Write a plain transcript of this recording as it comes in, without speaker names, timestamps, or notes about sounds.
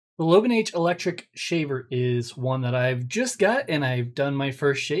The LOBINH electric shaver is one that I've just got and I've done my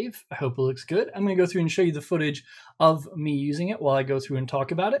first shave. I hope it looks good. I'm going to go through and show you the footage of me using it while I go through and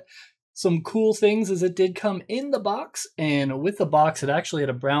talk about it. Some cool things is it did come in the box, and with the box it actually had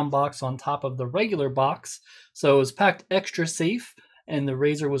a brown box on top of the regular box, so it was packed extra safe, and the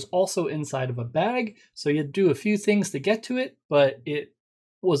razor was also inside of a bag, so you had to do a few things to get to it, but it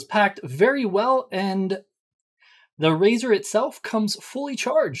was packed very well, and the razor itself comes fully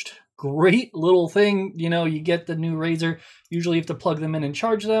charged. Great little thing. You know, you get the new razor, usually you have to plug them in and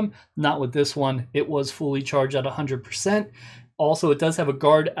charge them. Not with this one. It was fully charged at 100%. Also, it does have a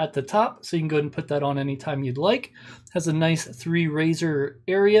guard at the top, so you can go ahead and put that on anytime you'd like. It has a nice 3 razor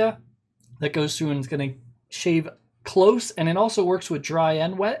area that goes through and is going to shave close, and it also works with dry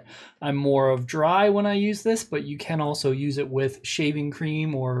and wet. I'm more of dry when I use this, but you can also use it with shaving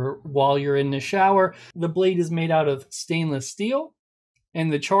cream or while you're in the shower. The blade is made out of stainless steel,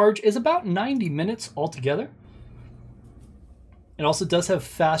 and the charge is about 90 minutes altogether. It also does have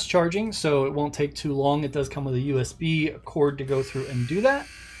fast charging, so it won't take too long. It does come with a USB cord to go through and do that.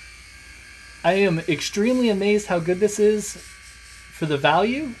 I am extremely amazed how good this is for the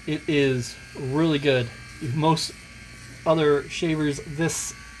value. It is really good. Most other shavers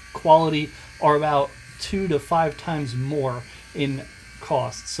this quality are about 2 to 5 times more in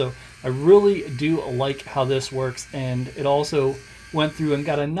cost, so I really do like how this works. And it also went through and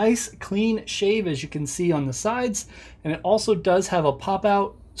got a nice clean shave, as you can see on the sides, and it also does have a pop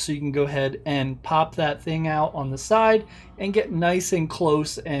out, so you can go ahead and pop that thing out on the side and get nice and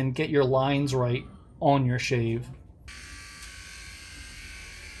close and get your lines right on your shave.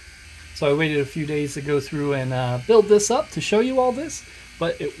 So I waited a few days to go through and build this up to show you all this,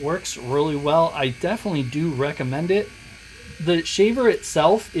 but it works really well. I definitely do recommend it. The shaver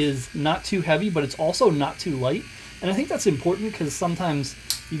itself is not too heavy, but it's also not too light. And I think that's important because sometimes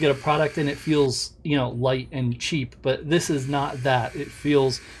you get a product and it feels, you know, light and cheap, but this is not that. It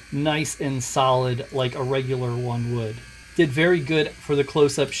feels nice and solid like a regular one would. Did very good for the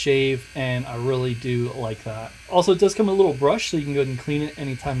close-up shave, and I really do like that. Also, it does come with a little brush, so you can go ahead and clean it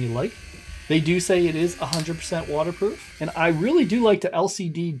anytime you like. They do say it is 100% waterproof, and I really do like the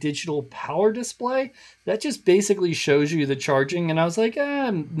LCD digital power display. That just basically shows you the charging, and I was like,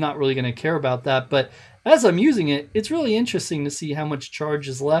 I'm not really going to care about that, but as I'm using it, it's really interesting to see how much charge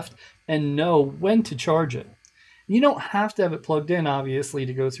is left and know when to charge it. You don't have to have it plugged in, obviously,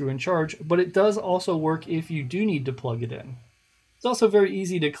 to go through and charge, but it does also work if you do need to plug it in. It's also very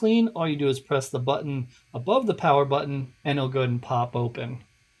easy to clean. All you do is press the button above the power button, and it'll go ahead and pop open.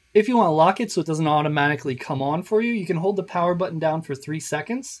 If you want to lock it so it doesn't automatically come on for you, you can hold the power button down for 3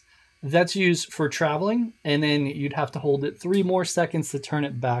 seconds. That's used for traveling, and then you'd have to hold it 3 more seconds to turn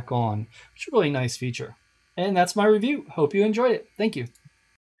it back on, which is a really nice feature. And that's my review. Hope you enjoyed it. Thank you.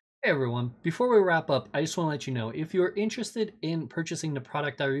 Hey everyone, before we wrap up, I just want to let you know, if you're interested in purchasing the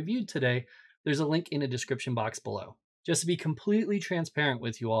product I reviewed today, there's a link in the description box below. Just to be completely transparent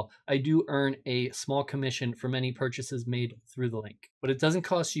with you all, I do earn a small commission from any purchases made through the link, but it doesn't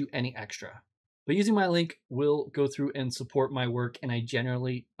cost you any extra. But using my link will go through and support my work, and I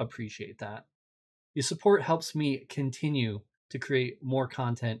generally appreciate that. Your support helps me continue to create more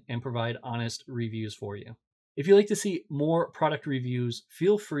content and provide honest reviews for you. If you'd like to see more product reviews,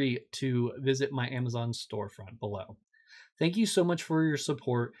 feel free to visit my Amazon storefront below. Thank you so much for your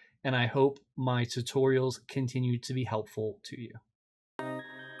support, and I hope my tutorials continue to be helpful to you.